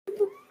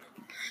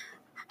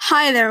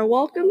Hi there,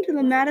 welcome to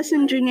the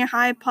Madison Junior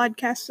High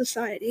Podcast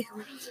Society.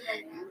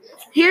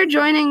 Here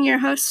joining your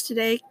hosts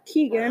today,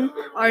 Keegan,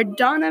 are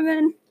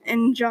Donovan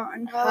and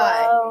John.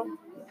 Hi.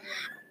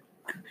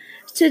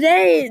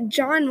 Today,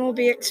 John will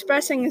be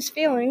expressing his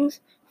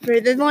feelings for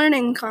the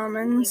Learning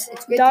Commons.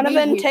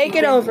 Donovan, take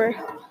it over.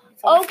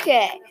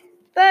 Okay.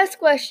 First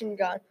question,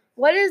 John.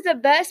 What is the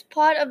best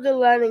part of the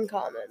Learning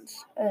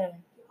Commons?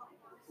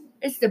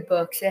 It's the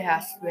books, it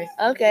has to be.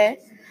 Okay.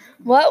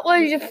 What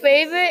was your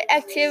favorite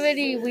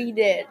activity we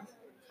did?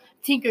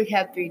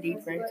 Tinkercad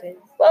 3D printing.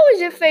 What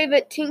was your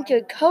favorite Tinker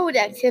Code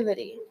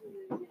activity?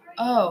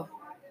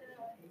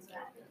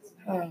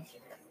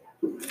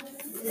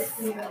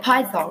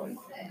 Python.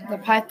 The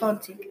Python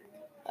Tinker.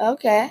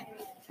 Okay.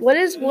 What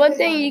is one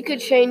thing you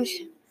could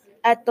change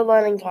at the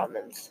Learning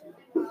Commons?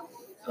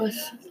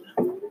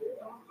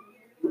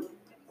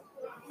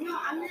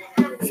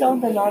 Some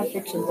of the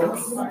nonfiction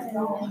books.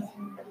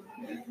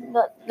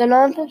 The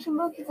nonfiction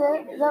book, is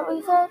that what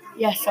you said?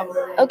 Yes, some of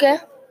them. Okay.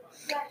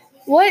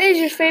 What is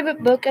your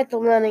favorite book at the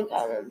Learning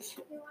Commons?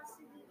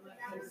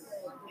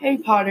 Harry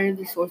Potter and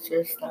the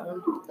Sorcerer's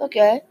Stone.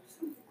 Okay.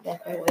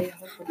 Definitely.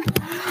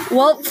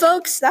 Well,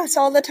 folks, that's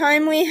all the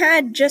time we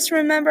had. Just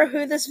remember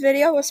who this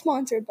video was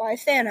sponsored by,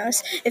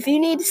 Thanos. If you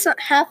need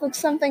half of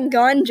something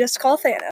gone, just call Thanos.